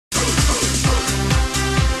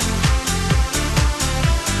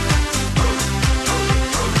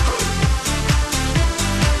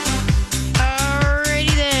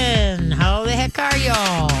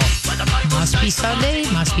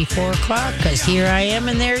Sunday. Must be 4 o'clock because here I am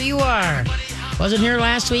and there you are. Wasn't here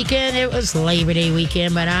last weekend. It was Labor Day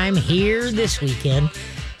weekend, but I'm here this weekend.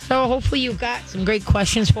 So hopefully you've got some great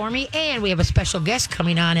questions for me. And we have a special guest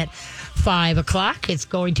coming on at 5 o'clock. It's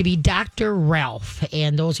going to be Dr. Ralph.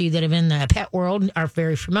 And those of you that are in the pet world are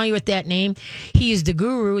very familiar with that name. He is the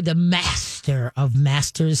guru, the master of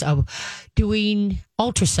masters of doing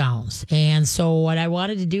ultrasounds. And so what I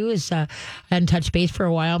wanted to do is I hadn't touched base for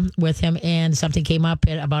a while with him, and something came up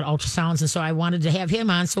about ultrasounds. And so I wanted to have him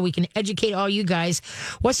on so we can educate all you guys.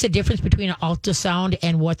 What's the difference between an ultrasound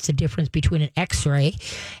and what's the difference between an x-ray?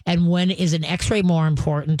 And when is an x-ray more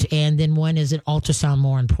important? And then when is an ultrasound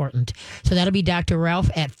more important? So that'll be Dr. Ralph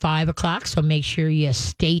at 5 o'clock. So make sure you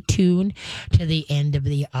stay tuned to the end of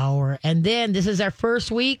the hour. And then this is our first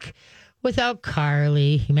week without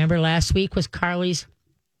Carly. Remember last week was Carly's.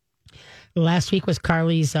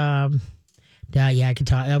 Yeah, I can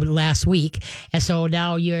talk last week, and so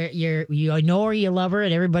now you know her, you love her,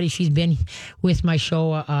 and everybody. She's been with my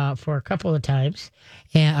show for a couple of times,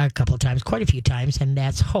 quite a few times, and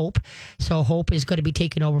that's Hope. So Hope is going to be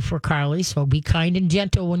taking over for Carly. So be kind and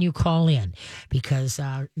gentle when you call in, because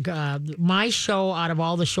my show, out of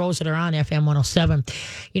all the shows that are on FM 107,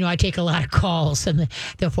 I take a lot of calls, and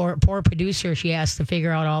the poor producer, she has to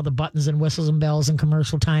figure out all the buttons and whistles and bells and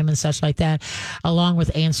commercial time and such like that, along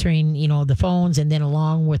with answering the phone. And then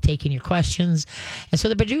along with taking your questions. And so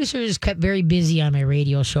the producers kept very busy on my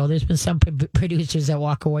radio show. There's been some producers that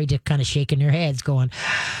walk away just kind of shaking their heads going,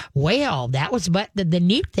 well, that was, but the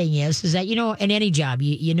neat thing is that, in any job,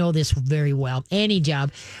 you know this very well, any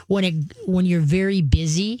job, when you're very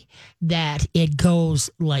busy, that it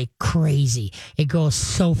goes like crazy. It goes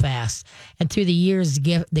so fast. And through the years,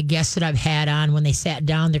 the guests that I've had on, when they sat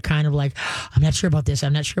down, they're kind of like, I'm not sure about this.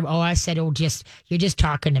 I'm not sure. Oh, I said, you're just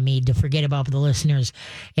talking to me to forget about the listeners.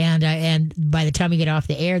 And by the time we get off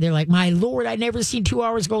the air, they're like, my Lord, I never seen 2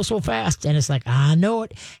 hours go so fast. And it's like, I know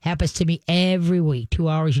it happens to me every week. 2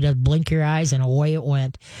 hours, you just blink your eyes and away it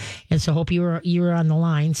went. And so hope you were on the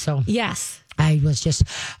line. So yes. I was just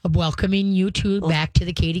welcoming you back to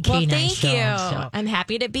the Katie K9 thank show. you. So, I'm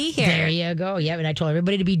happy to be here. There you go. Yeah, and I told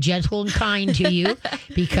everybody to be gentle and kind to you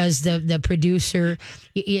because the producer,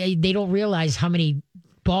 they don't realize how many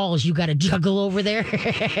balls you got to juggle over there.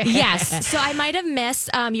 Yes. So I might have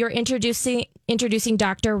missed you're introducing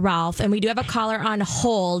Dr. Ralph, and we do have a caller on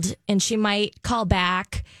hold, and she might call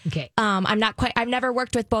back. Okay. I've never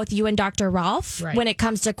worked with both you and Dr. Ralph when it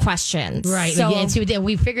comes to questions. Right. So, and so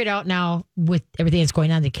we figured out now with everything that's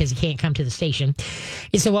going on because he can't come to the station.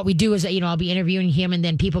 And so what we do is, I'll be interviewing him, and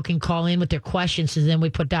then people can call in with their questions. And then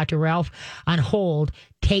we put Dr. Ralph on hold,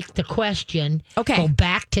 take the question, go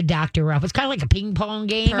back to Dr. Ralph. It's kind of like a ping pong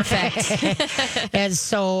game. Perfect. And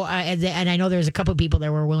so, and I know there's a couple of people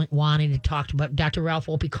that were wanting to talk to, but Dr. Ralph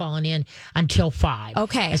won't be calling in until 5.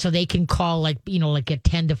 Okay. And so they can call like at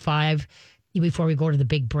 10 to 5 before we go to the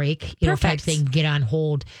big break, type thing, get on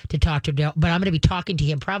hold to talk to Dale. But I'm going to be talking to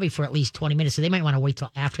him probably for at least 20 minutes. So they might want to wait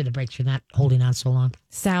till after the break so you're not holding on so long.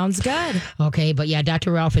 Sounds good. Okay. But yeah,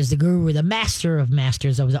 Dr. Ralph is the guru, the master of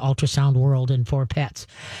masters of the ultrasound world and for pets.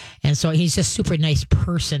 And so he's just a super nice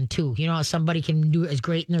person too. Somebody can do as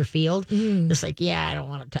great in their field. It's like, I don't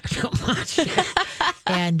want to talk so much.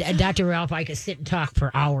 And Dr. Ralph, I could sit and talk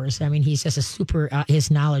for hours. I mean, he's just a super,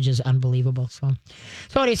 his knowledge is unbelievable. So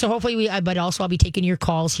anyway, so hopefully but also I'll be taking your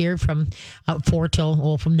calls here from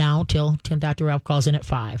from now till Dr. Ralph calls in at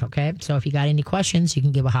 5. Okay. So if you got any questions, you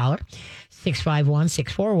can give a holler.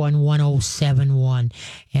 651-641-1071.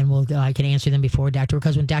 And I can answer them before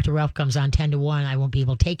because when Dr. Ralph comes on 10 to 1, I won't be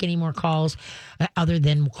able to take any more calls other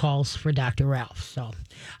than calls for Dr. Ralph. So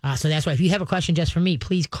that's why if you have a question just for me,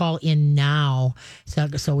 please call in now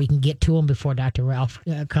so we can get to them before Dr. Ralph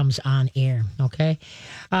comes on air. Okay.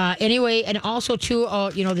 Anyway, and also too,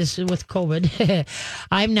 this is with COVID.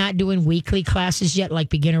 I'm not doing weekly classes yet, like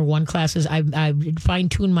beginner 1 classes. I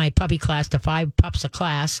fine-tuned my puppy class to 5 pups a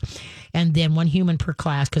class, and then 1 human per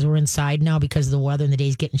class because we're inside now because of the weather and the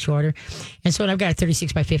day's getting shorter. And so I've got a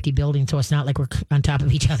 36 by 50 building, so it's not like we're on top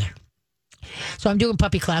of each other. So I'm doing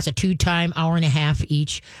puppy class, a 2-time hour and a half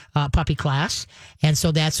each puppy class. And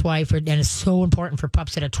so that's why and it's so important for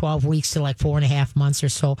pups that are 12 weeks to like 4.5 months or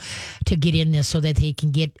so to get in this so that they can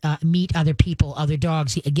get meet other people, other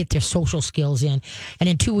dogs, get their social skills in. And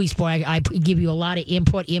in 2 weeks, boy, I give you a lot of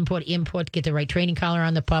input, get the right training collar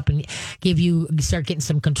on the pup and start getting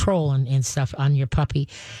some control and stuff on your puppy.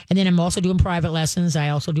 And then I'm also doing private lessons. I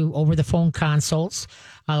also do over the phone consults.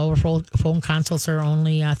 Phone consults are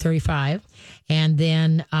only $35. And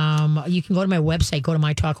then you can go to my website, go to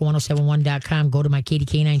mytalk1071.com, go to my Katie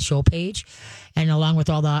K9 show page. And along with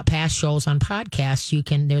all the past shows on podcasts,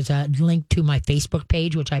 there's a link to my Facebook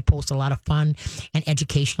page, which I post a lot of fun and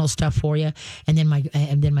educational stuff for you. And then my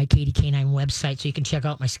Katie K9 website, so you can check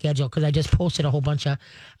out my schedule, because I just posted a whole bunch of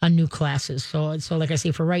new classes. So like I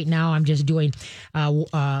say, for right now, I'm just doing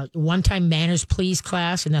one-time Manners Please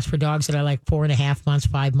class, and that's for dogs that are like 4.5 months,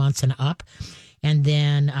 5 months and up. And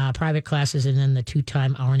then private classes, and then the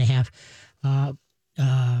 2-time hour-and-a-half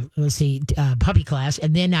puppy class.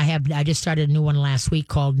 And then I just started a new one last week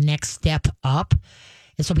called Next Step Up.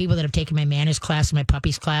 And so people that have taken my manners class and my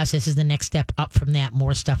puppies class, this is the next step up from that.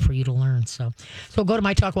 More stuff for you to learn. So go to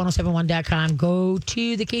mytalk1071.com, go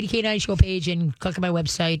to the Katie K9 show page and click on my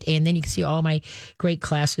website, and then you can see all my great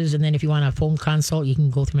classes. And then if you want a phone consult, you can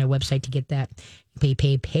go through my website to get that.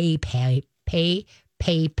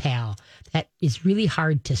 PayPal. That is really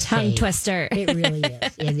hard to say. Tongue twister. It really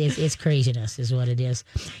is. It's craziness is what it is.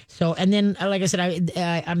 So, and then, like I said,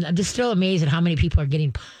 I'm just still amazed at how many people are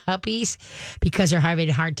getting puppies because they're having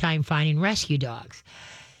a hard time finding rescue dogs.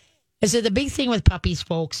 And so the big thing with puppies,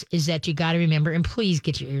 folks, is that you got to remember, and please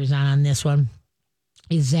get your ears on this one,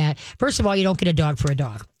 is that, first of all, you don't get a dog for a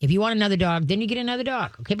dog. If you want another dog, then you get another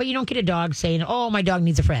dog. Okay, but you don't get a dog saying, oh, my dog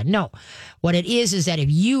needs a friend. No. What it is that if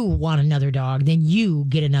you want another dog, then you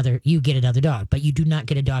get another dog, but you do not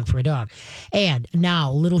get a dog for a dog. And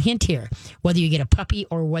now, little hint here, whether you get a puppy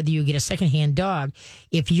or whether you get a secondhand dog,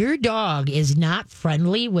 if your dog is not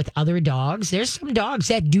friendly with other dogs, there's some dogs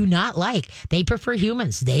that do not like. They prefer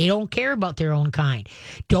humans. They don't care about their own kind.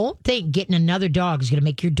 Don't think getting another dog is going to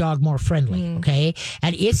make your dog more friendly, okay?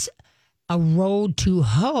 And it's a road to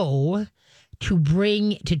hoe to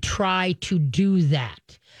try to do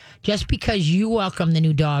that. Just because you welcome the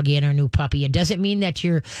new dog in or new puppy, it doesn't mean that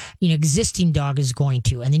your existing dog is going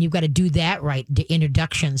to. And then you've got to do that right, the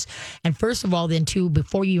introductions. And first of all, then too,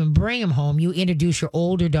 before you even bring them home, you introduce your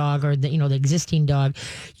older dog or the existing dog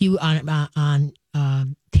you on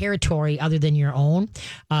territory other than your own.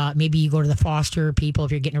 Maybe you go to the foster people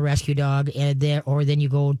if you're getting a rescue dog, or then you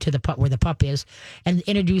go to the pup where the pup is and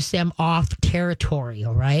introduce them off territory.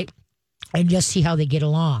 All right. And just see how they get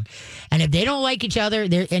along. And if they don't like each other,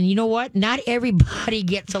 and you know what? Not everybody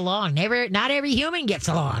gets along. Not every human gets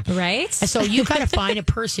along. Right. And so you kind of find a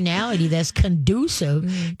personality that's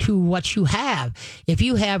conducive to what you have. If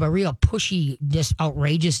you have a real pushy, just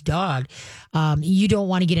outrageous dog, you don't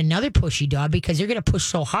want to get another pushy dog because you're going to push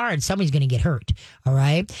so hard, somebody's going to get hurt. All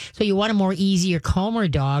right. So you want a more easier, calmer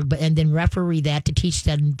dog, and then referee that to teach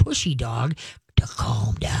that pushy dog to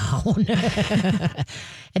calm down.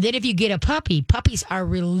 And then if you get a puppy, puppies are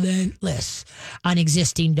relentless on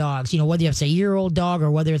existing dogs. Whether it's a year-old dog or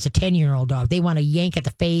whether it's a 10-year-old dog, they want to yank at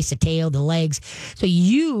the face, the tail, the legs. So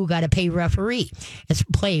you got to play referee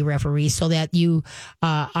so that you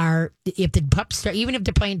if the pups start, even if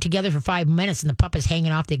they're playing together for 5 minutes and the pup is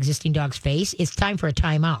hanging off the existing dog's face, it's time for a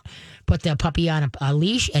timeout. Put the puppy on a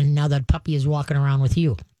leash, and now the puppy is walking around with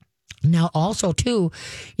you. Now, also, too,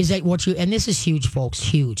 is that and this is huge, folks,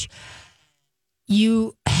 huge.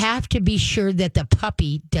 You have to be sure that the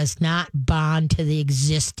puppy does not bond to the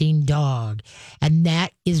existing dog. And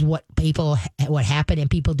that is what happened, and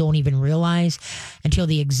people don't even realize until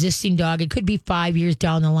the existing dog, it could be 5 years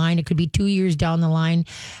down the line, it could be 2 years down the line.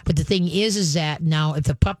 But the thing is that now if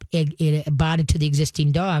the pup it bonded to the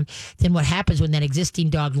existing dog, then what happens when that existing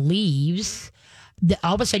dog leaves,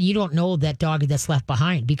 all of a sudden you don't know that dog that's left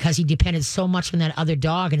behind because he depended so much on that other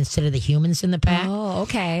dog and instead of the humans in the pack. Oh,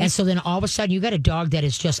 okay. And so then all of a sudden you got a dog that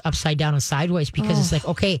is just upside down and sideways because it's like,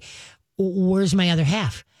 okay, where's my other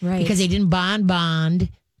half? Right. Because they didn't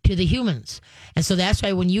bond to the humans. And so that's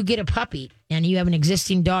why when you get a puppy and you have an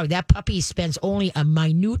existing dog, that puppy spends only a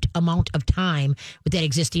minute amount of time with that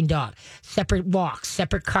existing dog. Separate walks,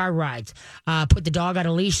 separate car rides. Put the dog on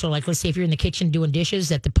a leash. So like, let's say if you're in the kitchen doing dishes,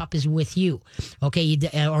 that the pup is with you. Okay.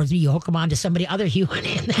 Or you hook them on to somebody other human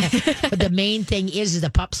in there. But the main thing is the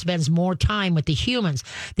pup spends more time with the humans.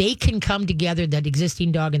 They can come together, that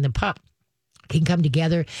existing dog and the pup can come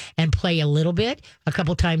together and play a little bit, a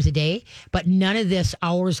couple times a day, but none of this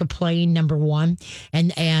hours of playing, number one.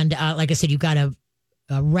 And like I said, you got to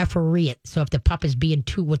referee it. So if the pup is being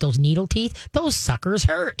too with those needle teeth, those suckers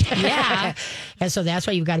hurt. Yeah. And so that's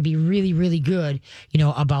why you've got to be really, really good,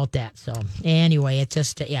 about that. So anyway, it's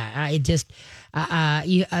just,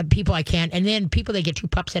 people I can't, and then people that get 2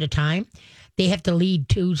 pups at a time, they have to lead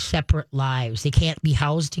 2 separate lives. They can't be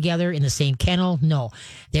housed together in the same kennel. No.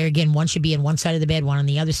 There again, one should be on one side of the bed, one on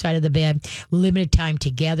the other side of the bed. Limited time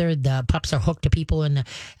together. The pups are hooked to people, and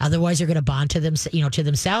otherwise they're going to bond to them, to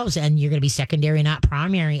themselves, and you're going to be secondary, not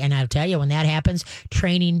primary. And I'll tell you, when that happens,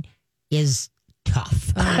 training is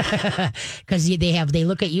tough because they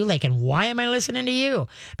look at you like, and why am I listening to you?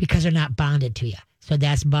 Because they're not bonded to you. So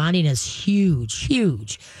that's bonding is huge,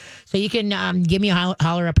 huge. So you can give me a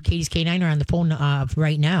holler up at Katie's K9 or on the phone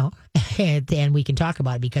right now, and we can talk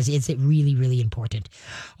about it because it's really, really important.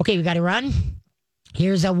 Okay, we got to run.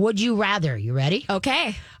 Here's a would you rather. You ready?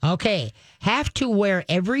 Okay. Okay. Have to wear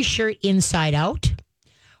every shirt inside out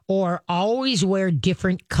or always wear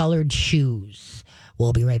different colored shoes.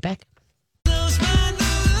 We'll be right back.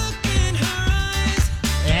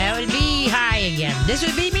 That would be high again. This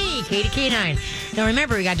would be me, Katie K9. Now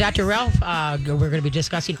remember, we got Dr. Ralph. We're going to be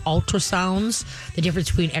discussing ultrasounds, the difference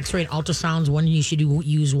between X-ray and ultrasounds. One you should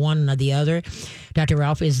use one or the other. Dr.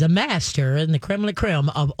 Ralph is the master and the creme de la creme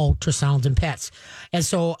of ultrasounds and pets. And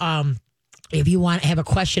so, if you have a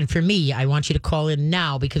question for me, I want you to call in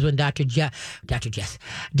now because when Dr.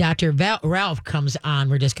 Ralph comes on,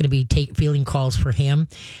 we're just going to be fielding calls for him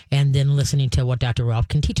and then listening to what Dr. Ralph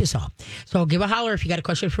can teach us all. So give a holler if you got a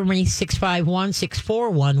question for me,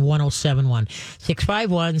 651-641-1071.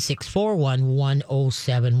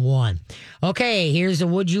 651-641-1071. Okay, here's the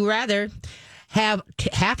would you rather. Have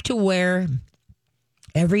to wear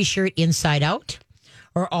every shirt inside out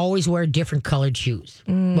or always wear different colored shoes?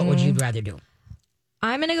 What would you rather do?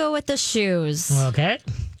 I'm going to go with the shoes. Okay.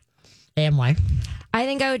 And why? I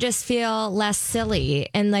think I would just feel less silly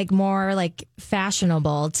and like more like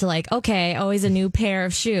fashionable to like, okay, always a new pair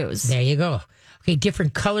of shoes. There you go. Okay,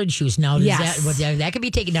 different colored shoes. Now, Yes. that could be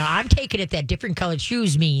taken. Now, I'm taking it that different colored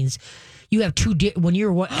shoes means you have when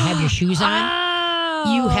you have your shoes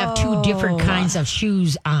on, you have two different kinds of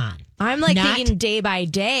shoes on. I'm like thinking day by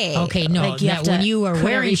day. Okay, no. Like When you are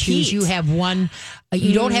wearing shoes, you have one.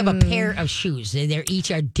 You don't have a pair of shoes. They're each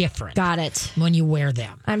are different. Got it. When you wear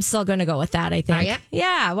them. I'm still going to go with that, I think. Are ya?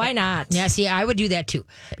 Yeah, why not? Yeah, see, I would do that too.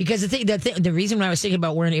 Because the reason when I was thinking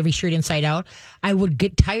about wearing every shirt inside out, I would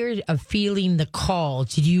get tired of feeling the call.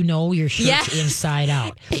 Did you know your shirt's inside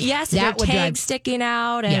out? Yes, that your would tag sticking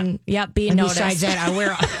out and being and noticed. besides that,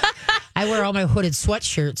 I wear all my hooded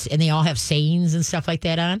sweatshirts and they all have sayings and stuff like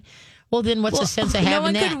that on. Well, then what's the sense of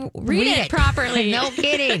having that? No one could read it properly. No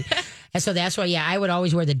kidding. And so that's why, I would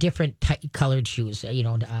always wear the different colored shoes, so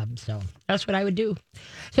that's what I would do.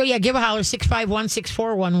 So, give a holler,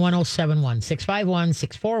 651-641-1071,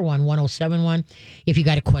 651-641-1071, if you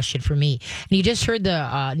got a question for me. And you just heard the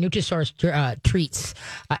Nutrisource treats.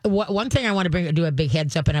 One thing I want to do a big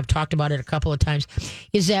heads up, and I've talked about it a couple of times,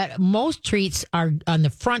 is that most treats are on the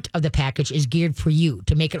front of the package is geared for you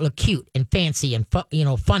to make it look cute and fancy and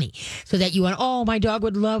funny, so that you want, oh, my dog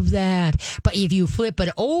would love that. But if you flip it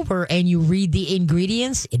over and you read the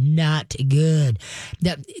ingredients, not good.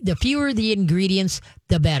 The fewer the ingredients,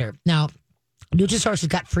 the better. Now, Nutrisource has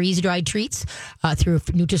got freeze-dried treats through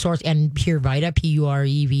Nutrisource and Pure Vita,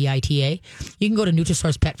 Purevita. You can go to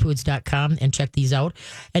NutrisourcePetFoods.com and check these out.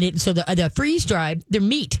 And so the freeze-dried, they're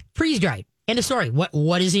meat, freeze-dried. End of story.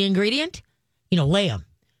 What is the ingredient? Lamb,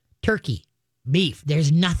 turkey, beef.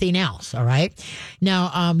 There's nothing else, all right?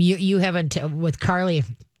 Now, you haven't, with Carly,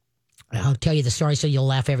 I'll tell you the story so you'll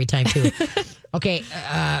laugh every time too. Okay,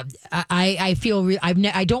 I feel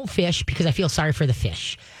I don't fish because I feel sorry for the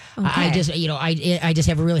fish. Okay. I just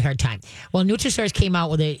have a really hard time. Well, Nutrisource came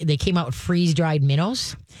out with freeze dried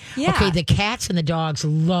minnows. Yeah. Okay, the cats and the dogs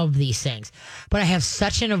love these things, but I have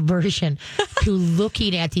such an aversion to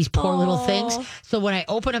looking at these poor little things. So when I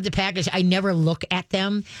open up the package, I never look at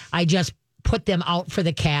them. I just put them out for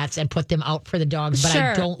the cats and put them out for the dogs, but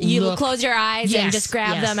I don't You close your eyes and just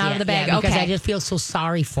grab them out of the bag. Because I just feel so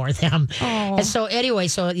sorry for them. And so anyway,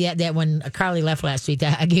 that when Carly left last week,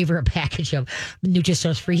 I gave her a package of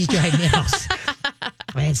Nutrisource freeze-dried minnows.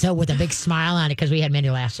 And so with a big smile on it because we had many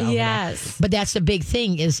laughs over that. But that's the big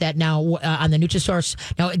thing is that now on the Nutrisource,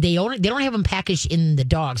 now they don't have them packaged in the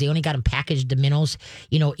dogs. They only got them packaged, the minnows,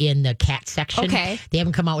 in the cat section. Okay. They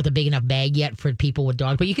haven't come out with a big enough bag yet for people with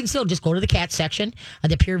dogs. But you can still just go to the cat section of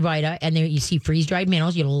the Pure Vita and there you see freeze-dried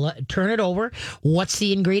minnows. You'll turn it over. What's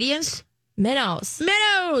the ingredients? Minnows.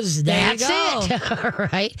 That's it. All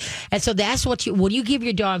right. And so that's when you give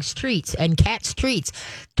your dogs treats and cats treats,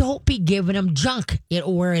 don't be giving them junk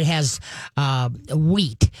where it has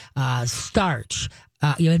wheat, starch.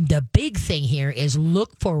 The big thing here is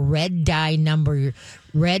look for red dye,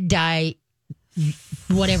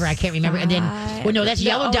 whatever, I can't remember. And then, that's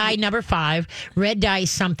yellow dye number 5, red dye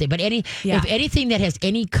something. But if anything that has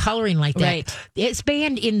any coloring like that, it's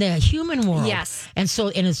banned in the human world. Yes. And so,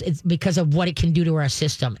 it's because of what it can do to our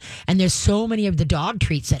system. And there's so many of the dog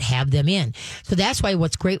treats that have them in. So that's why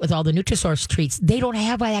what's great with all the Nutrisource treats, they don't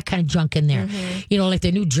have that kind of junk in there. Like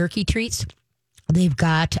the new jerky treats, they've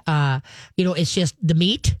got, it's just the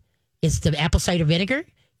meat. It's the apple cider vinegar.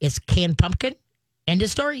 It's canned pumpkin. End of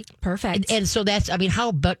story. Perfect. And so that's, I mean,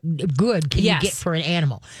 how good can you get for an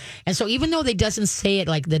animal? And so even though they doesn't say it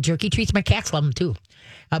like the jerky treats, my cats love them too.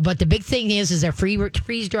 But the big thing is they're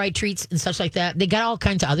freeze-dried treats and such like that. They got all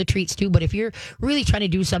kinds of other treats too. But if you're really trying to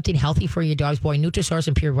do something healthy for your dog's boy, Nutrisource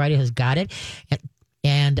and Pure Vita has got it.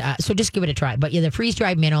 And so just give it a try. But yeah, the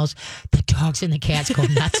freeze-dried minnows, the dogs and the cats go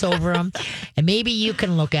nuts over them. And maybe you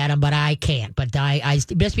can look at them, but I can't. But I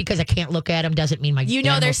just because I can't look at them doesn't mean my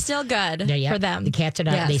they're still good for them. The cats are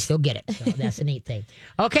not. They still get it. So that's a neat thing.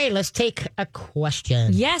 Okay, let's take a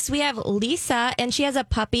question. Yes, we have Lisa, and she has a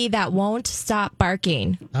puppy that won't stop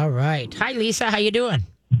barking. All right. Hi, Lisa. How you doing?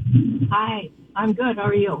 Hi, I'm good. How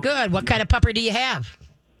are you? Good. What kind of puppy do you have?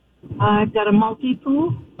 I've got a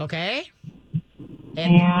Maltipoo. Okay.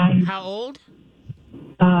 And how old?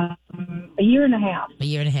 A year and a half. A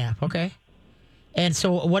year and a half. Okay. And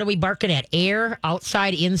so what are we barking at? Air,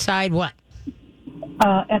 outside, inside, what?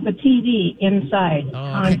 At the TV inside,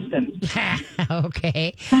 constant.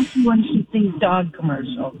 Okay. Especially when she sees dog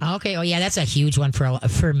commercials. Okay. Oh, yeah, that's a huge one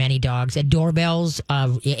for many dogs. And doorbells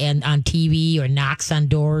and on TV or knocks on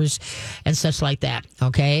doors and such like that.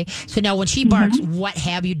 Okay. So now when she barks, what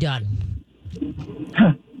have you done?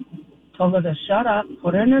 Told her to shut up,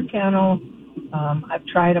 put her in her kennel. I've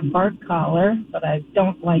tried a bark collar, but I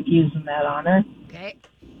don't like using that on her. Okay.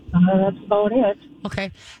 That's about it.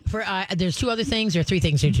 Okay. There's two other things or three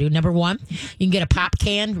things to do. Number one, you can get a pop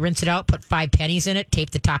can, rinse it out, put 5 pennies in it,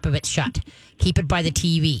 tape the top of it shut. Keep it by the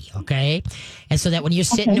TV, okay? And so that when you're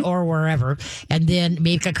sitting or wherever, and then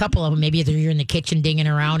make a couple of them, maybe you're in the kitchen dinging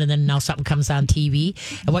around, and then now something comes on TV.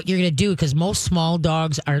 And what you're going to do, because most small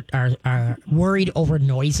dogs are worried over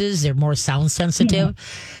noises, they're more sound sensitive.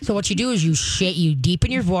 Yeah. So what you do is you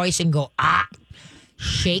deepen your voice and go, ah,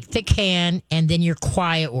 shake the can, and then your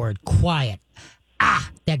quiet word, quiet.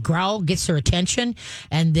 Ah, that growl gets her attention,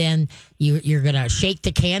 and then you're going to shake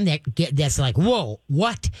the can. That's like, whoa,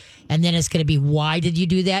 what? And then it's going to be, why did you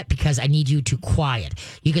do that? Because I need you to quiet.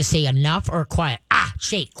 You can say enough or quiet. Ah,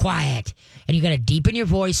 shake, quiet. And you got to deepen your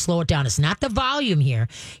voice, slow it down. It's not the volume here.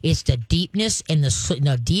 It's the deepness, and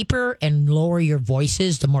the deeper and lower your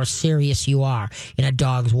voices, the more serious you are in a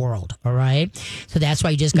dog's world, all right? So that's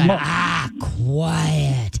why you just got to,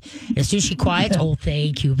 quiet. And as soon as she quiets, oh,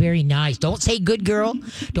 thank you, very nice. Don't say good girl.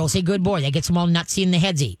 Don't say good boy. That gets them all nutsy in the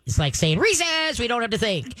headsy. It's like saying, recess, we don't have to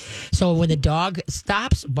think. So when the dog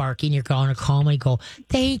stops barking, you're going to calmly go,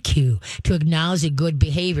 thank you, to acknowledge a good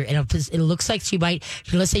behavior. And if it looks like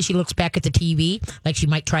let's say she looks back at the TV, like she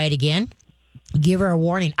might try it again, give her a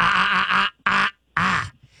warning, ah.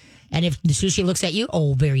 And if as soon as she looks at you,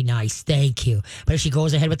 oh, very nice, thank you. But if she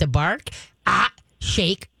goes ahead with the bark,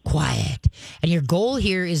 shake, quiet. And your goal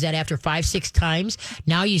here is that after 5-6 times,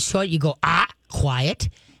 now you go, quiet.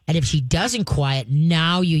 And if she doesn't quiet,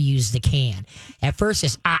 now you use the can. At first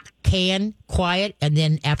it's can, quiet, and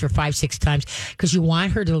then after 5-6 times, because you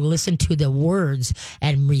want her to listen to the words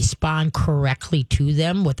and respond correctly to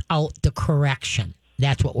them without the correction.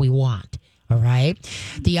 That's what we want. All right.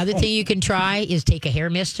 The other thing you can try is take a hair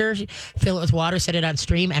mister, fill it with water, set it on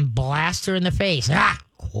stream, and blast her in the face.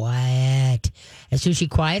 Quiet. As soon as she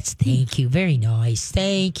quiets, thank you. Very nice.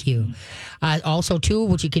 Thank you. Also, too,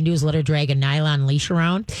 what you can do is let her drag a nylon leash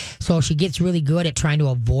around. So if she gets really good at trying to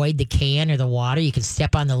avoid the can or the water, you can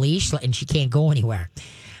step on the leash and she can't go anywhere.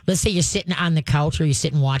 Let's say you're sitting on the couch or you're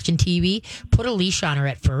sitting watching TV. Put a leash on her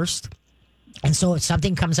at first. And so if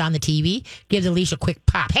something comes on the TV, give the leash a quick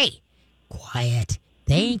pop. Hey, quiet.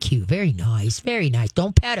 Thank you. Very nice. Very nice.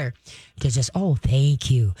 Don't pet her. Just,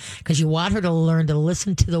 thank you. Because you want her to learn to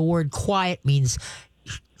listen to the word quiet means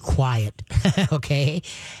quiet. Okay?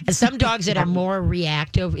 And some dogs that are more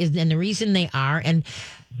reactive, and the reason they are, and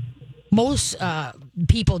most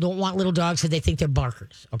people don't want little dogs because they think they're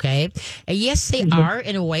barkers, okay? And yes, they are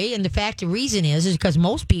in a way, and the reason is because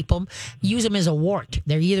most people use them as a wart.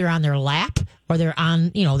 They're either on their lap or they're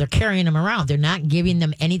on, they're carrying them around. They're not giving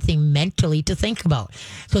them anything mentally to think about.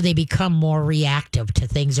 So they become more reactive to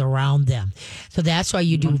things around them. So that's why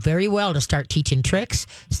you do very well to start teaching tricks,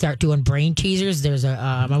 start doing brain teasers. There's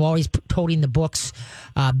I'm always toting the books,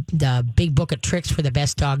 the big book of tricks for the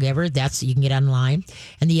best dog ever. You can get online.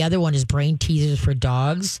 And the other one is Brain Teasers for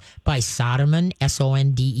Dogs by Sondermann,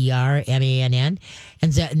 Sondermann.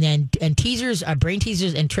 And teasers, brain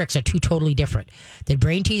teasers and tricks are two totally different. The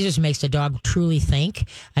brain teasers makes the dog truly think,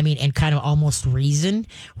 and kind of almost reason,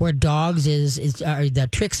 where dogs the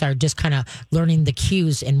tricks are just kind of learning the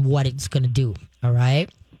cues and what it's going to do. All right.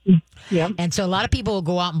 Yeah. And so a lot of people will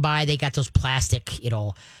go out and they got those plastic,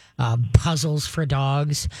 puzzles for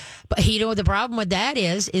dogs. But the problem with that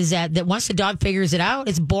is that once the dog figures it out,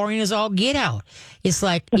 it's boring as all get out. It's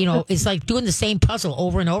like, it's like doing the same puzzle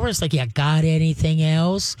over and over. It's like, you got anything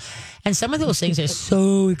else? And some of those things are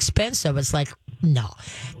so expensive. It's like, no.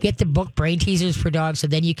 Get the book Brain Teasers for Dogs, so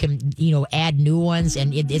then you can, add new ones,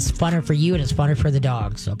 and it's funner for you and it's funner for the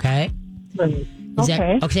dogs, okay? Right.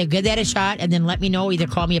 Okay, give that a shot, and then let me know. Either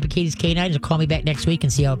call me up at Katie's Canines or call me back next week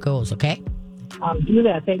and see how it goes, okay? I'll do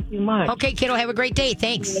that. Thank you much. Okay, kiddo, have a great day.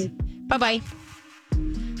 Thanks. Bye-bye.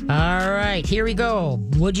 All right, here we go.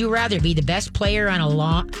 Would you rather be the best player on a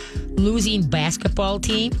losing basketball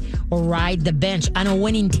team or ride the bench on a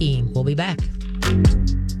winning team? We'll be back.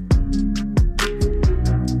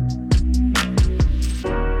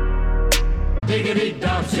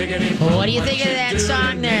 What do you think of that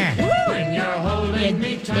song there?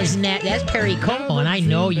 Isn't that's Perry Como, and I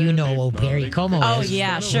know you know who Perry Como is. Oh,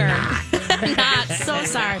 yeah, sure. Not so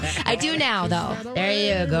sorry. I do now, though.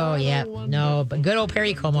 There you go. Yeah. No, but good old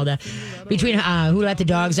Perry Como. Between Who Let the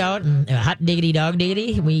Dogs Out and Hot Diggity Dog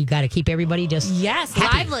Diggity, we got to keep everybody just happy.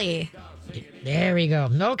 Lively. There we go.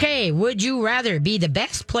 Okay, would you rather be the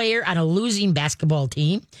best player on a losing basketball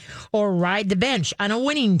team or ride the bench on a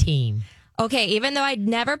winning team? Okay, even though I'd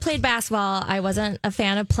never played basketball, I wasn't a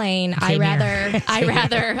fan of playing. Same I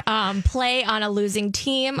rather play on a losing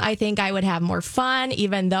team. I think I would have more fun,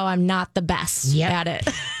 even though I'm not the best at it.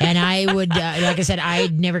 And I would, like I said, I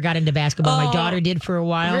never got into basketball. My daughter did for a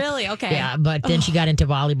while. Really? Okay. Yeah, but then she got into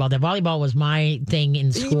volleyball. The volleyball was my thing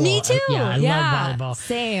in school. Me too. I love volleyball.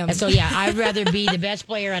 Same. And so, I'd rather be the best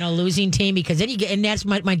player on a losing team because then and that's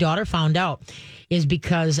my daughter found out. Is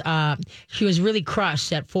because she was really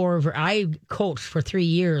crushed at I coached for 3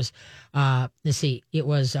 years. Let's see, it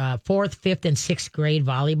was 4th, 5th, and 6th grade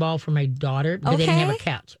volleyball for my daughter. But they didn't have a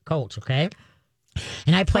coach, okay?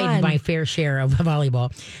 And I played my fair share of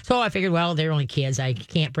volleyball. So I figured, well, they're only kids. I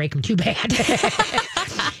can't break them too bad.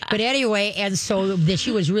 But anyway, and so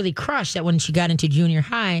she was really crushed that when she got into junior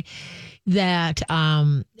high, that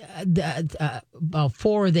 4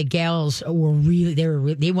 of the gals were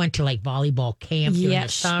they went to like volleyball camp during the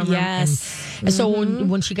summer. Yes. And so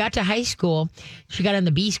when she got to high school, she got on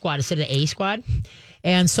the B squad instead of the A squad.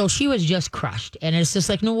 And so she was just crushed. And it's just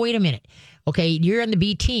like, no, wait a minute. Okay, you're on the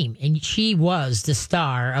B team. And she was the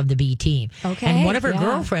star of the B team. Okay. And one of her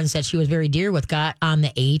girlfriends that she was very dear with got on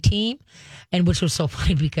the A team. And which was so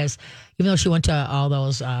funny because even though she went to all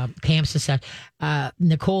those camps and stuff,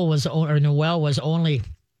 Noelle was only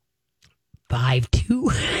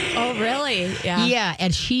 5'2". Oh, really? Yeah. Yeah,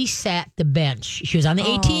 and she sat the bench. She was on the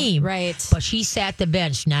A team, right? But she sat the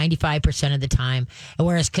bench 95% of the time.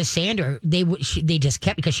 Whereas Cassandra, they just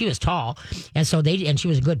kept because she was tall, and so she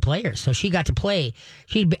was a good player, so she got to play.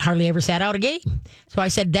 She hardly ever sat out a game. So I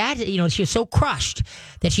said that she was so crushed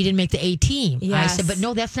that she didn't make the A team. Yes. I said, but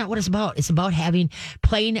no, that's not what it's about. It's about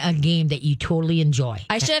playing a game that you totally enjoy.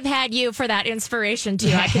 I should have had you for that inspiration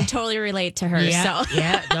too. I can totally relate to her. Yeah,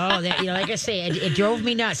 so. no, like I say, it drove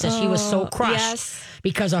me nuts that she was so crushed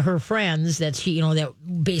because of her friends that she, that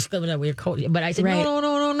basically that we were coaching. But I said,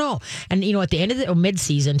 no. And at the end of the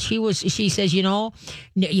mid-season, she says,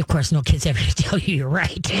 of course, no kid's ever going to tell you you're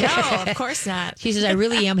right. No, of course not. She says, I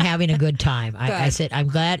really am having a good time. I said, I'm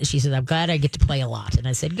glad. She said, I'm glad I get to play a lot. And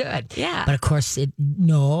I said, good. Yeah. But of course,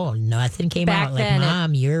 nothing came out like,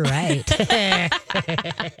 Mom, you're right.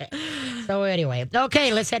 So anyway,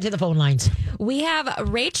 okay, let's head to the phone lines. We have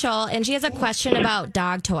Rachel, and she has a question about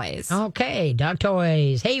dog toys. Okay, dog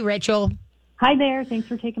toys. Hey, Rachel. Hi there. Thanks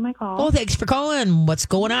for taking my call. Oh, thanks for calling. What's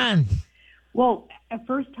going on? Well, a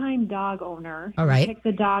first-time dog owner. All right. I picked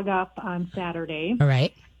the dog up on Saturday. All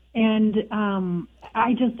right. And I'm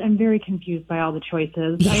very confused by all the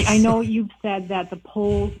choices. I know you've said that the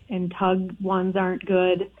pull and tug ones aren't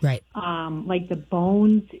good. Right. Like the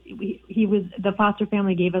bones. The foster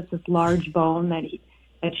family gave us this large bone that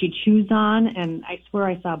she chews on, and I swear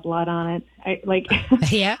I saw blood on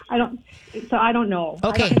it. Yeah. I don't know.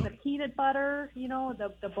 Okay. The peanut butter,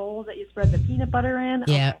 the bowl that you spread the peanut butter in.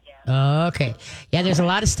 Yeah. Okay. Yeah, there's a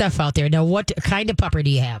lot of stuff out there. Now, what kind of pupper do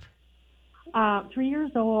you have? 3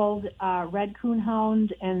 years old, Red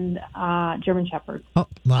Coonhound, and German Shepherd. Oh,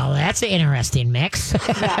 well, that's an interesting mix.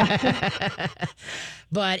 Yeah.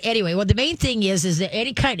 But anyway, the main thing is that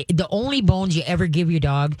the only bones you ever give your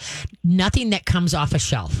dog, nothing that comes off a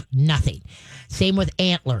shelf, nothing. Same with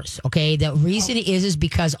antlers. Okay. The reason is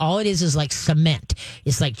because all it is like cement.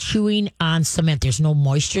 It's like chewing on cement. There's no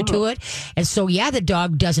moisture to it. And so, yeah, the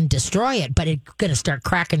dog doesn't destroy it, but it's going to start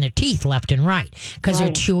cracking their teeth left and right because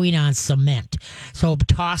they're chewing on cement. So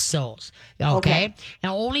toss those. Okay.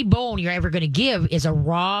 Now, only bone you're ever going to give is a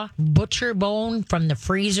raw butcher bone from the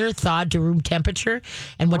freezer, thawed to room temperature.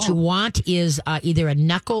 And what you want is either a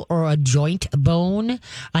knuckle or a joint bone,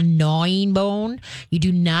 a gnawing bone. You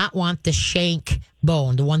do not want the shank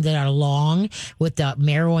bone, the ones that are long with the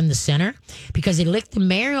marrow in the center, because they lick the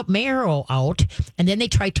marrow out and then they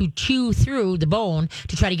try to chew through the bone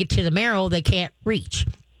to try to get to the marrow they can't reach.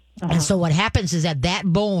 And so what happens is that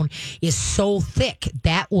bone is so thick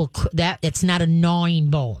that it's not a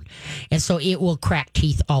gnawing bone, and so it will crack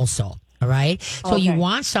teeth also. All right. So you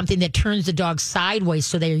want something that turns the dog sideways,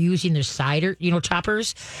 so they're using their cider,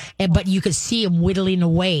 choppers, but you can see them whittling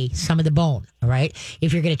away some of the bone. All right.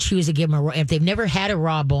 If you're going to choose to give them if they've never had a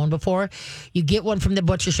raw bone before, you get one from the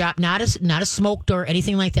butcher shop, not a smoked or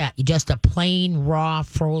anything like that. You just a plain raw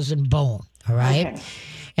frozen bone. All right. Okay.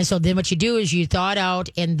 And so then what you do is you thaw it out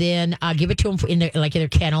and then give it to them in their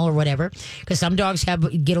kennel or whatever. Because some dogs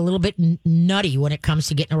get a little bit nutty when it comes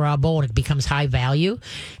to getting a raw bone. It becomes high value.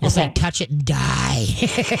 It's like touch it and die.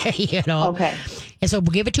 Okay. And so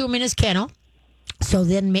we'll give it to him in his kennel. So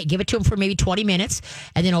then give it to him for maybe 20 minutes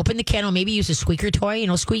and then open the kennel. Maybe use a squeaker toy,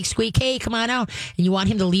 squeak, squeak. Hey, come on out. And you want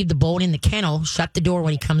him to leave the bone in the kennel, shut the door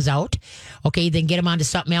when he comes out. Okay, then get him onto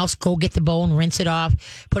something else. Go get the bone, rinse it off,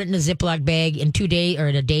 put it in a Ziploc bag in 2 days or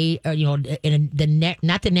in a day,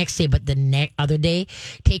 not the next day, but the other day.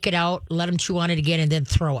 Take it out, let him chew on it again, and then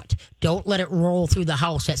throw it. Don't let it roll through the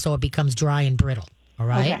house so it becomes dry and brittle. All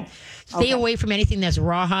right. Okay. Stay away from anything that's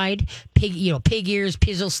rawhide, pig ears,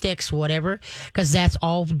 pizzle sticks, whatever, because that's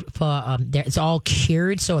all it's all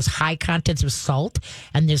cured, so it's high contents of salt,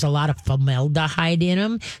 and there's a lot of formaldehyde in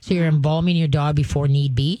them. So you're embalming your dog before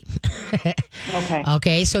need be.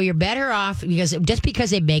 Okay. So you're better off because just because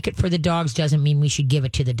they make it for the dogs doesn't mean we should give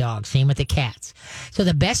it to the dogs. Same with the cats. So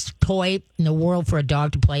the best toy in the world for a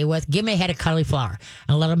dog to play with, give him a head of cauliflower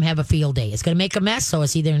and let him have a field day. It's going to make a mess, so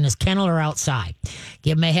it's either in his kennel or outside.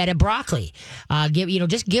 Give him a head of broccoli.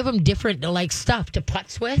 Just give them different stuff to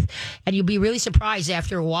putz with, and you'll be really surprised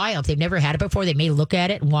after a while. If they've never had it before, they may look at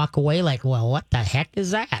it and walk away like, well, what the heck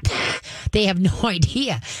is that? They have no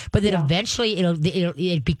idea. But then eventually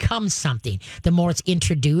it becomes something. The more it's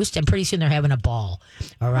introduced, and pretty soon they're having a ball.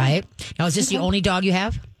 All right. Now, is this the only dog you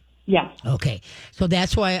have? Yeah. Okay. So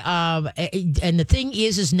that's why, and the thing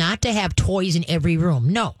is not to have toys in every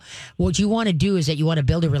room. No. What you want to do is that you want to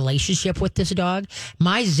build a relationship with this dog.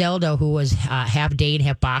 My Zelda, who was half Dane,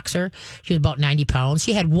 half boxer, she was about 90 pounds.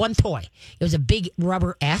 She had one toy. It was a big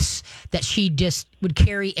rubber S that she just would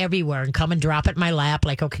carry everywhere and come and drop it in my lap.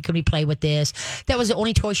 Like, okay, can we play with this? That was the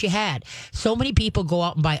only toy she had. So many people go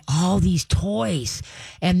out and buy all these toys.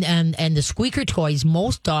 And the squeaker toys,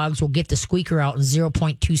 most dogs will get the squeaker out in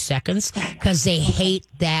 0.2 seconds because they hate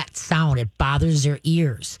that sound. It bothers their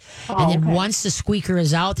ears. And then once the squeaker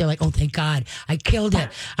is out, they're like, oh, thank God, I killed it.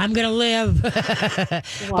 I'm going to live.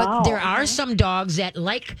 But there are some dogs that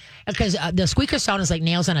because the squeaker sound is like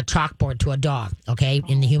nails on a chalkboard to a dog, okay,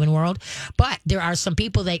 in the human world. But there are some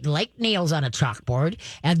people that like nails on a chalkboard,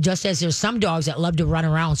 and just as there's some dogs that love to run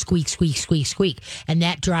around squeak, squeak, squeak, squeak, and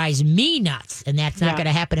that drives me nuts, and that's not going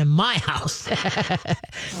to happen in my house.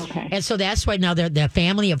 And so that's why now they're the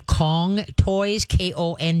family of Kong toys,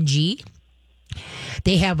 Kong.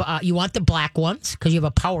 They have you want the black ones because you have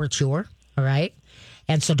a power chewer, all right?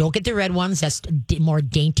 And so don't get the red ones. That's more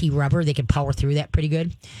dainty rubber. They can power through that pretty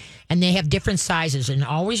good. And they have different sizes. And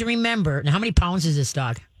always remember, now how many pounds is this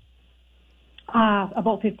dog?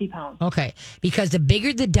 About 50 pounds. Okay. Because the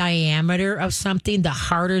bigger the diameter of something, the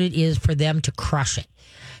harder it is for them to crush it.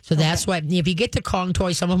 So that's why if you get the Kong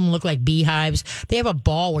toys, some of them look like beehives. They have a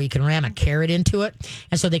ball where you can ram a carrot into it,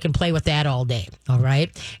 and so they can play with that all day. All right?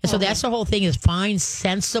 And so that's the whole thing is find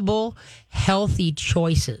sensible, healthy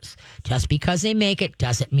choices. Just because they make it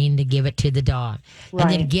doesn't mean to give it to the dog.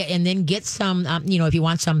 Right. And then get some, if you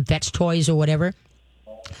want some fetch toys or whatever,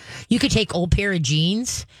 you could take old pair of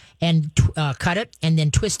jeans and cut it and then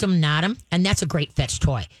twist them, knot them, and that's a great fetch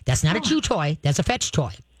toy. That's not a chew toy. That's a fetch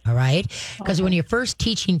toy. All right? Because when you're first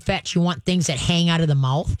teaching fetch, you want things that hang out of the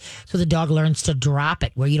mouth so the dog learns to drop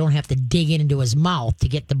it where you don't have to dig into his mouth to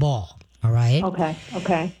get the ball. All right?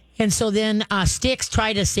 Okay. And so then sticks,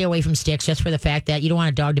 try to stay away from sticks just for the fact that you don't want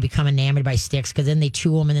a dog to become enamored by sticks because then they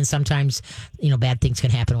chew them and then sometimes, bad things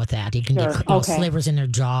can happen with that. You can get slivers in their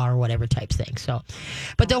jaw or whatever type thing. So,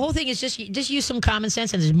 but the whole thing is just use some common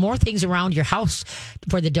sense and there's more things around your house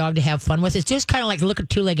for the dog to have fun with. It's just kind of like look at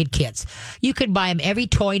two-legged kids. You could buy them every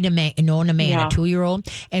toy known to man, a 2-year-old.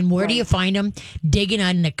 And where do you find them? Digging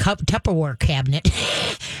on the Tupperware cabinet.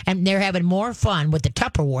 And they're having more fun with the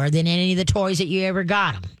Tupperware than any of the toys that you ever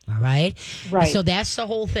got them. All right. Right. So that's the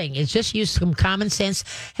whole thing. It's just use some common sense,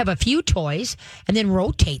 have a few toys, and then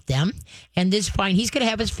rotate them. And this fine. He's going to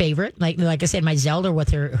have his favorite. Like I said, my Zelda with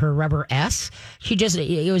her rubber S.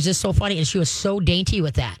 It was just so funny. And she was so dainty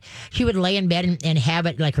with that. She would lay in bed and have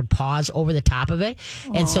it like her paws over the top of it.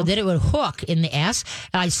 Aww. And so then it would hook in the S.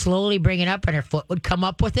 And I'd slowly bring it up and her foot would come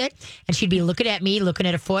up with it. And she'd be looking at me, looking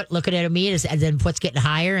at her foot, looking at me. And then foot's getting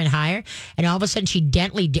higher and higher. And all of a sudden she'd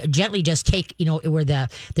gently just take, where the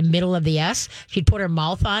middle of the S, she'd put her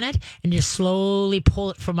mouth on it and just slowly pull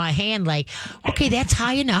it from my hand like, okay, that's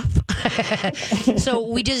high enough. So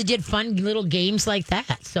we just did fun little games like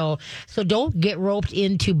that. So don't get roped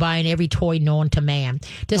into buying every toy known to man.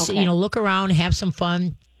 Just, look around, have some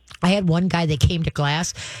fun. I had one guy that came to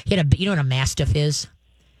class. He had what a Mastiff is?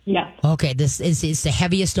 Yeah. Okay, this is the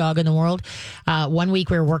heaviest dog in the world. 1 week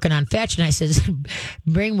we were working on Fetch, and I says,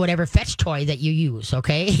 bring whatever Fetch toy that you use,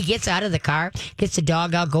 okay? He gets out of the car, gets the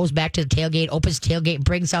dog out, goes back to the tailgate, opens the tailgate, and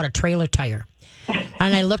brings out a trailer tire.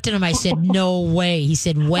 And I looked at him, I said, no way. He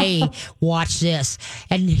said, way, watch this.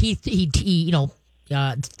 And he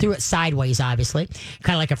threw it sideways, obviously,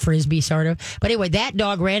 kind of like a Frisbee sort of. But anyway, that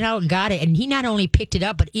dog ran out and got it, and he not only picked it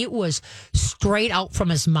up, but it was straight out from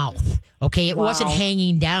his mouth. Okay, it wasn't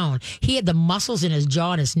hanging down. He had the muscles in his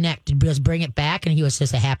jaw and his neck to just bring it back, and he was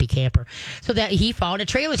just a happy camper. So that he found a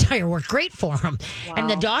trailer tire worked great for him. Wow. And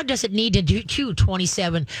the dog doesn't need to chew 20,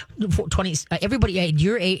 everybody at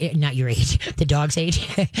your age, not your age, the dog's age.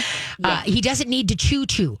 He doesn't need to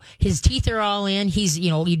chew. His teeth are all in. He's,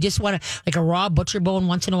 you just want to, like a raw butcher bone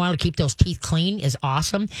once in a while to keep those teeth clean is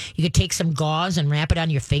awesome. You could take some gauze and wrap it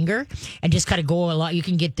on your finger and just kind of go a lot. You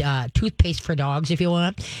can get toothpaste for dogs if you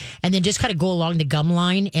want. And then just kind of go along the gum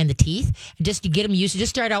line and the teeth, and just to get him used to. Just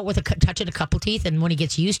start out with touching a couple teeth, and when he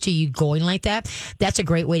gets used to you going like that, that's a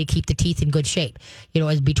great way to keep the teeth in good shape.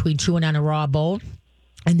 As between chewing on a raw bone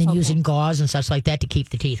and then using gauze and such like that to keep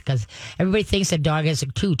the teeth, because everybody thinks that dog has to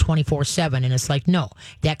chew 24/7, and it's like, no,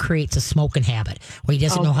 that creates a smoking habit where he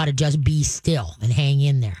doesn't know how to just be still and hang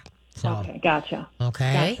in there. So, okay, gotcha.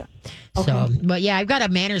 Okay. Gotcha. So, but yeah, I've got a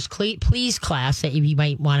manners please class that you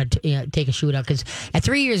might want to take a shoot up, because at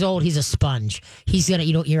 3 years old, he's a sponge. He's going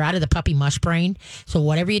to, you're out of the puppy mush brain. So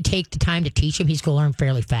whatever you take the time to teach him, he's going to learn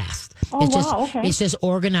fairly fast. It's just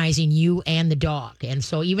organizing you and the dog. And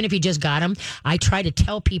so even if you just got him, I try to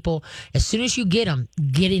tell people as soon as you get him,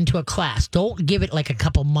 get into a class. Don't give it like a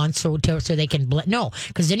couple months so they can, no,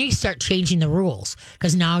 because then you start changing the rules,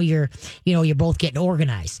 because now you're both getting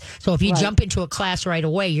organized. So if you jump into a class right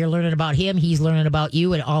away, you're learning about him, he's learning about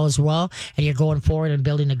you, and all is well, and you're going forward and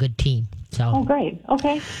building a good team. So, great.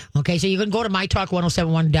 Okay, so you can go to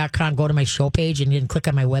mytalk1071.com, go to my show page, and then click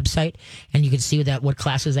on my website, and you can see what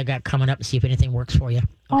classes I got coming up and see if anything works for you.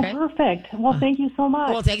 Okay? Oh, perfect. Well, thank you so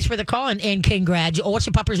much. Well, thanks for the call, and congratulations. What's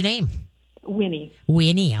your pupper's name? Winnie.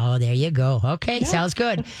 Oh, there you go. Okay, sounds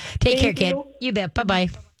good. Take care, kid. You bet. Bye-bye.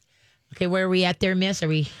 Okay, where are we at there, miss?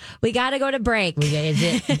 We got to go to break.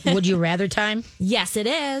 Is it Would You Rather time? Yes, it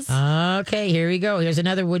is. Okay, here we go. Here's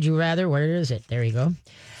another Would You Rather. Where is it? There you go.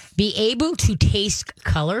 Be able to taste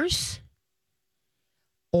colors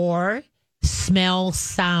or smell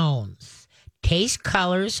sounds. Taste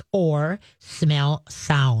colors or smell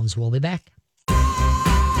sounds. We'll be back.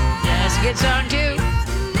 That's a good song, too.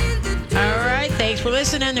 All right, thanks for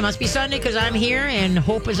listening. It must be Sunday because I'm here and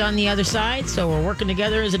Hope is on the other side. So we're working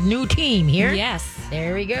together as a new team here. Yes.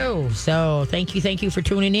 There we go. So thank you for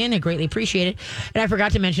tuning in. I greatly appreciate it. And I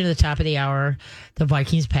forgot to mention at the top of the hour, the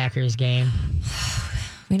Vikings-Packers game.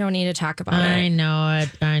 We don't need to talk about it. I know it.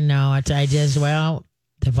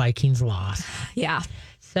 The Vikings lost. Yeah.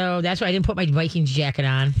 So that's why I didn't put my Vikings jacket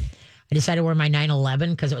on. I decided to wear my 9/11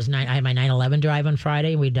 because I had my 9/11 drive on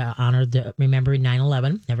Friday. We'd honored remembering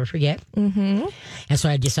 9/11. Never forget. Mm-hmm. And so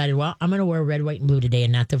I decided, I'm going to wear red, white, and blue today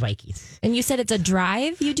and not the Vikings. And you said it's a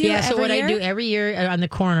drive you do every year? Yeah, so what I do every year on the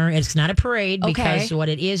corner, it's not a parade because what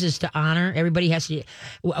it is to honor. Everybody has to,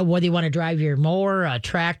 whether you want to drive your mower, a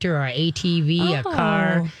tractor, or an ATV, a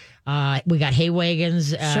car, We got hay wagons,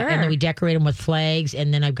 Sure. and then we decorate them with flags.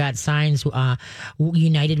 And then I've got signs,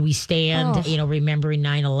 United We Stand, remembering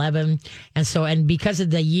 9/11. And so, and because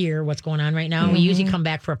of the year, what's going on right now, we usually come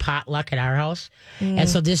back for a potluck at our house. And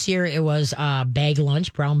so this year it was bag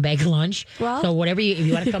lunch, brown bag lunch. Well, so whatever if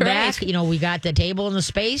you want to come right. back, we got the table and the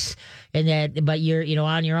space, and that. But you're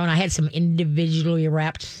on your own. I had some individually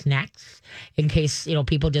wrapped snacks in case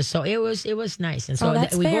people just. So it was nice, and so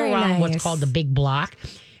that's we go very around nice. what's called the big block.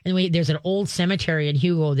 And there's an old cemetery in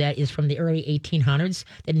Hugo that is from the early 1800s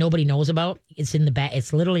that nobody knows about. It's in the back.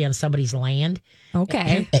 It's literally on somebody's land.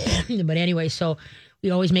 Okay. But anyway, so we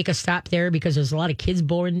always make a stop there because there's a lot of kids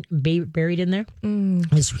buried in there.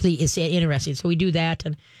 It's interesting. So we do that,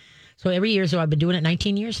 and so every year. So I've been doing it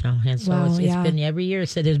 19 years now, and so Wow, it's been every year.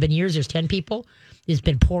 So there's been years. There's 10 people. It's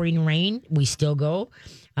been pouring rain. We still go.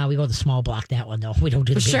 We go to the small block, that one, though. We don't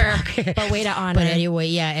do the big block. But way to honor. But anyway,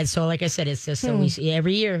 yeah. And so, like I said, it's just so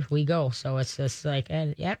every year we go. So it's just like,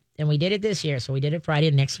 and we did it this year. So we did it Friday,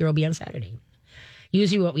 and next year will be on Saturday.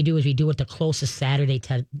 Usually what we do is we do it the closest Saturday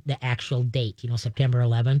to the actual date, September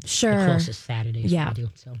 11th. Sure. The closest Saturday is Yeah. what we do.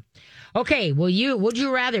 So, okay. Would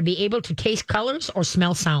you rather be able to taste colors or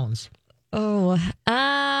smell sounds? Oh,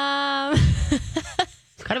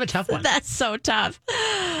 It's kind of a tough one. that's so tough.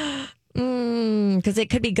 Because it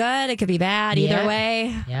could be good, it could be bad. Yeah. Either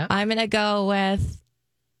way, Yeah. I'm gonna go with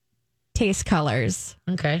taste colors.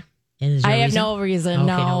 Okay. And is there I a have reason? no reason. Okay,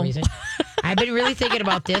 no. no reason. I've been really thinking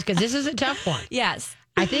about this because this is a tough one. Yes.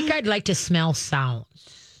 I think I'd like to smell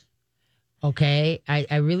sounds. Okay,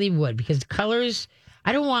 I really would because colors.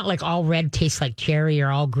 I don't want like all red tastes like cherry or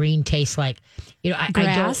all green tastes like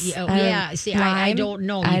Grass? I don't. Yeah, see, I lime? don't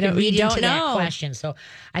know. I You don't- can read you into don't that know. question. So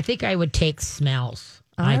I think I would take smells.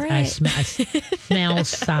 I right. smell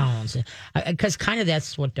sounds because kind of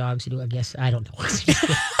that's what dogs do. I guess I don't know.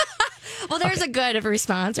 Well, there's a good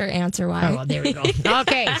response or answer. Why? Oh, there we go.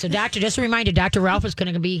 Okay, so just a reminder, Dr. Ralph is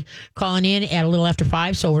going to be calling in at a little after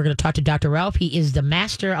 5, so we're going to talk to Dr. Ralph. He is the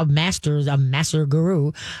master of masters, a master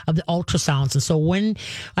guru of the ultrasounds. And so when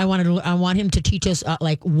I want him to teach us,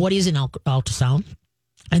 what is an ultrasound?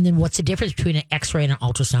 And then what's the difference between an X-ray and an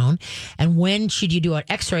ultrasound? And when should you do an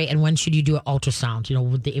X-ray and when should you do an ultrasound?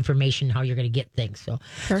 With the information, how you're going to get things. So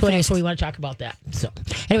anyway, so we want to talk about that. So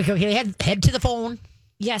anyway, okay, head to the phone.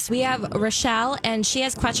 Yes, we have Rochelle, and she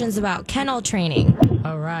has questions about kennel training.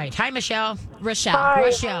 All right. Hi, Michelle. Rochelle. Hi.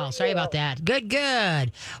 Rochelle, sorry about that.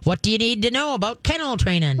 Good. What do you need to know about kennel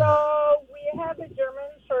training? So we have a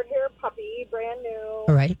German short hair puppy, brand new.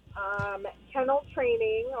 All right. Kennel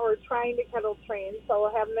training or trying to kennel train. So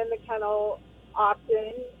we'll have him in the kennel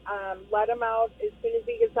often. Let him out as soon as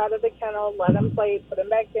he gets out of the kennel. Let him play. Put him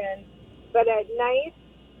back in. But at night,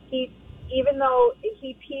 even though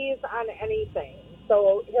he pees on anything,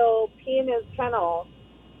 so he'll pee in his kennel,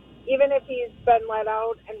 even if he's been let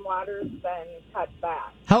out and water's been cut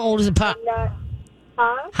back. How old is the pup?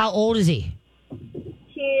 How old is he?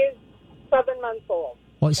 He's 7 months old.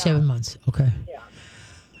 Oh, 7 months. Okay. Yeah.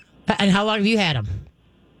 And how long have you had him?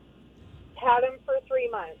 Had him for 3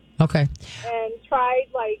 months Okay. and tried,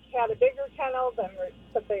 had a bigger kennel, then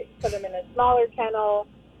put him in a smaller kennel.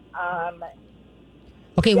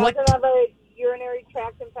 Okay. What? Doesn't have a urinary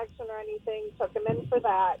tract infection or anything. Took him in for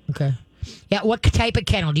that. Okay. Yeah. What type of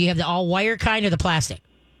kennel? Do you have the all wire kind or the plastic?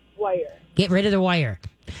 Wire. Get rid of the wire.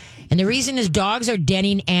 And the reason is dogs are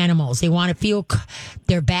denning animals. They want to feel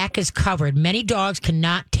their back is covered. Many dogs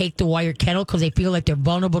cannot take the wire kennel because they feel like they're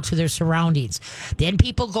vulnerable to their surroundings. Then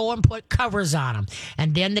people go and put covers on them.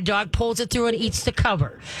 And then the dog pulls it through and eats the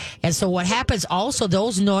cover. And so what happens also,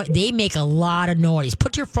 they make a lot of noise.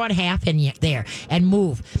 Put your front half in there and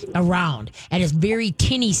move around. And it's very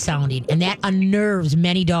tinny sounding. And that unnerves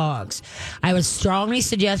many dogs. I would strongly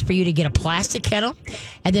suggest for you to get a plastic kennel.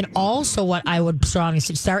 And then also what I would strongly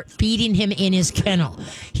suggest, start feeding him in his kennel.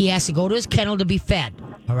 He has to go to his kennel to be fed.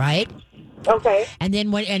 All right. Okay. And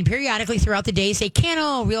then periodically throughout the day say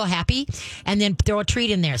kennel, real happy, and then throw a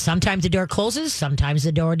treat in there. Sometimes the door closes, sometimes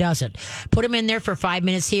the door doesn't. Put him in there for 5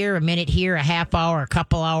 minutes here, a minute here, a half hour, a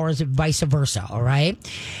couple hours, vice versa. All right.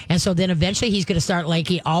 And so then eventually he's going to start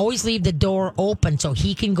always leave the door open so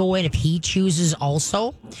he can go in if he chooses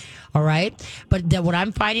also. All right. But what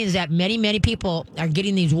I'm finding is that many, many people are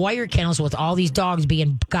getting these wire kennels with all these dogs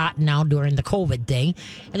being gotten now during the COVID thing.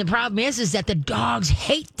 And the problem is that the dogs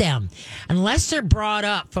hate them unless they're brought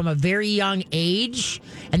up from a very young age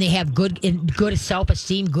and they have good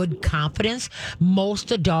self-esteem, good confidence. Most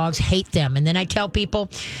of dogs hate them. And then I tell people,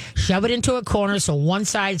 shove it into a corner so one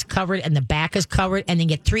side's covered and the back is covered, and then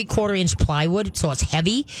get 3/4 inch plywood so it's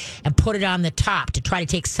heavy and put it on the top to try to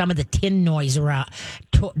take some of the tin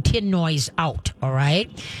tin noise out. All right,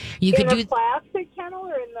 you In could a do plastic kennel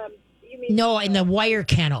or in the? You mean no in the wire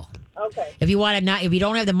kennel. Okay. If you want to not, if you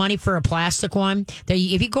don't have the money for a plastic one,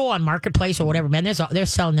 if you go on Marketplace or whatever, man, they're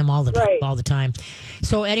selling them all the time.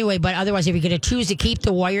 So anyway, but otherwise, if you're going to choose to keep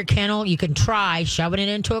the wire kennel, you can try shoving it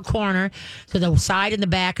into a corner so the side and the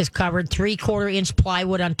back is covered. 3/4 inch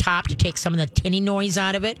plywood on top to take some of the tinny noise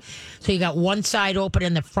out of it. So you got one side open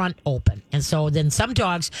and the front open. And so then some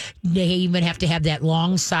dogs, they even have to have that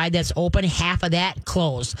long side that's open, half of that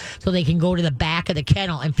closed, so they can go to the back of the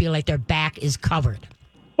kennel and feel like their back is covered.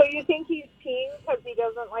 So you think he's peeing because he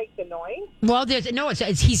doesn't like the noise? Well,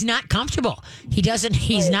 he's not comfortable.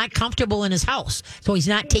 He's not comfortable in his house, so he's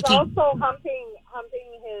not He's taking. also humping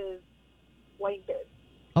his blanket.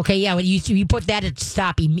 Okay, yeah. Well, you put that at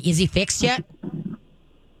stop. Is he fixed yet?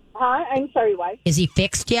 Huh? I'm sorry. Why? Is he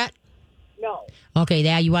fixed yet? No. Okay,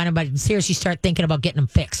 now you want to seriously start thinking about getting him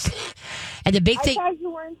fixed. And the big I thing. thought you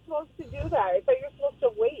weren't supposed to do that. I thought you were supposed to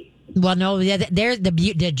wait. Well, no,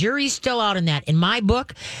 the jury's still out on that. In my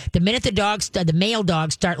book, the minute the male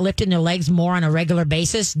dogs start lifting their legs more on a regular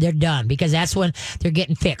basis, they're done because that's when they're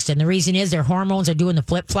getting fixed. And the reason is their hormones are doing the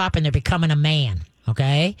flip flop and they're becoming a man.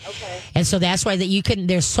 Okay. And so that's why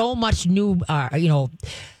there's so much new,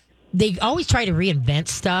 they always try to reinvent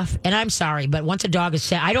stuff, and I'm sorry, but once a dog is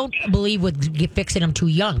set, I don't believe with fixing them too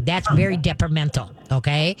young. That's very detrimental,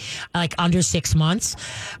 okay? Like under 6 months.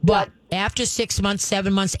 But after 6 months,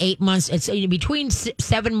 7 months, 8 months, it's between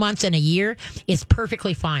 7 months and a year, it's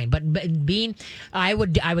perfectly fine. But I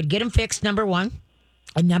would get them fixed, number one.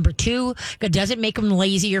 And number two, it doesn't make him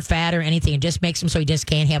lazy or fat or anything. It just makes him so he just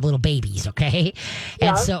can't have little babies, okay? Yeah.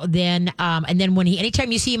 And so then,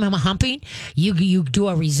 anytime you see him humping, you do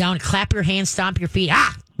a resound, clap your hands, stomp your feet.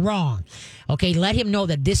 Wrong. Okay, let him know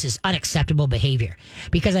that this is unacceptable behavior.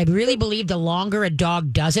 Because I really believe the longer a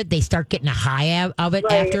dog does it, they start getting a high of it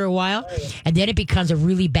after a while. And then it becomes a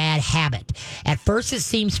really bad habit. At first it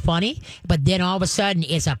seems funny, but then all of a sudden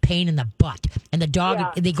it's a pain in the butt. And the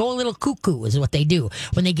dog, they go a little cuckoo is what they do.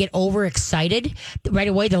 When they get overexcited, right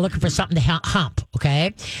away they're looking for something to hump,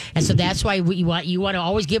 okay? And so that's why you want to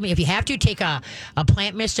always give him, if you have to, take a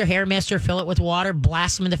plant mister, hair mister, fill it with water,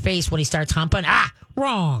 blast him in the face when he starts humping.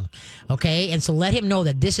 Wrong. Okay. And so let him know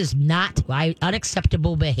that this is not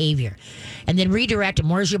unacceptable behavior. And then redirect him.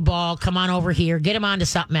 Where's your ball? Come on over here. Get him onto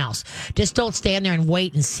something else. Just don't stand there and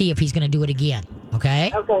wait and see if he's going to do it again. Okay.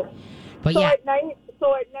 Okay. But at night,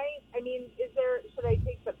 I mean, should I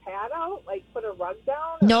take the pad out? Like put a rug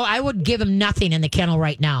down? No, I would give him nothing in the kennel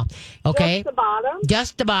right now. Okay. Just the bottom?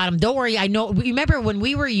 Just the bottom. Don't worry. I know. Remember when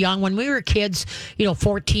we were young, when we were kids,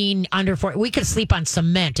 14, under 4, we could sleep on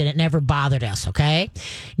cement and it never bothered us. Okay. Right.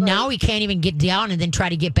 Now we can't even get down and then try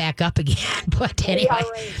to get back up again. But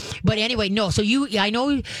anyway, no. So I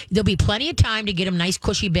know there'll be plenty of time to get him nice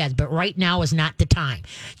cushy beds, but right now is not the time.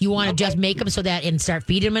 You want to just make him so that and start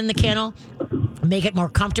feeding him in the kennel. Make it more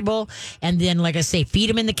comfortable, and then, like I say, feed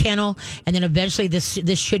him in the kennel, and then eventually this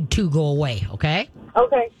should too go away. Okay.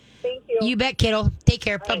 Okay. Thank you. You bet, kiddo. Take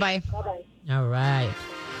care. Bye bye. Bye-bye.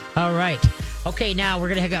 All right. Okay. Now we're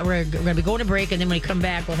gonna be going to break, and then when we come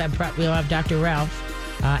back, we'll have Dr.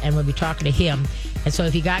 Ralph, and we'll be talking to him. And so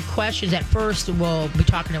if you got questions, at first we'll be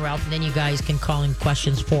talking to Ralph, and then you guys can call in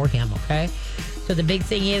questions for him. Okay. So the big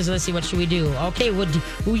thing is, let's see, what should we do? Okay.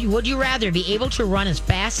 Would you rather be able to run as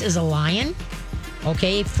fast as a lion?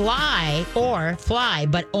 Okay, fly,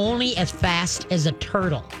 but only as fast as a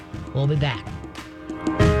turtle. We'll be back.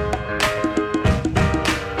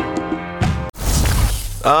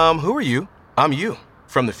 Who are you? I'm you,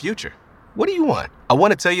 from the future. What do you want? I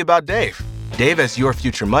want to tell you about Dave. Dave has your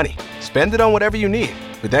future money. Spend it on whatever you need.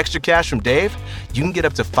 With extra cash from Dave, you can get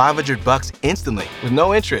up to $500 instantly with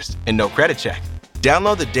no interest and no credit check.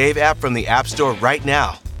 Download the Dave app from the App Store right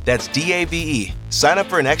now. That's DAVE. Sign up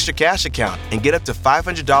for an extra cash account and get up to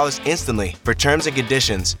 $500 instantly. For terms and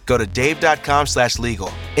conditions, go to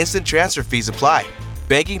dave.com/legal. Instant transfer fees apply.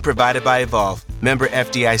 Banking provided by Evolve. Member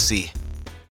FDIC.